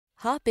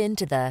Hop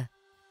into the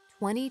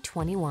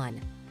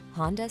 2021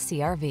 Honda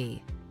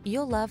CR-V.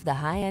 You'll love the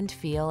high-end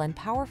feel and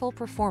powerful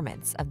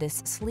performance of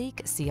this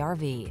sleek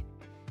CR-V.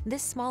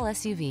 This small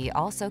SUV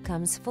also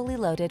comes fully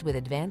loaded with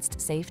advanced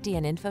safety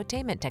and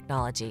infotainment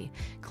technology,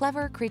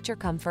 clever creature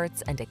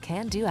comforts, and a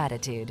can-do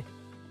attitude.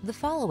 The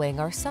following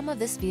are some of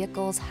this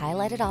vehicle's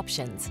highlighted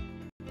options: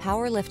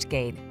 power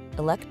liftgate,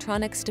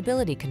 electronic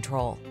stability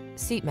control,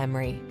 seat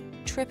memory,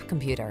 trip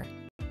computer,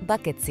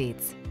 bucket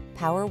seats,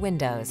 power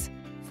windows,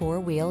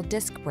 four-wheel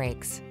disc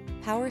brakes,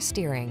 power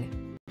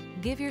steering.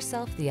 Give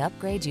yourself the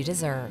upgrade you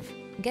deserve.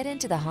 Get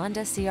into the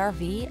Honda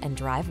CR-V and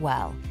drive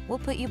well. We'll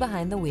put you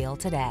behind the wheel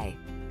today.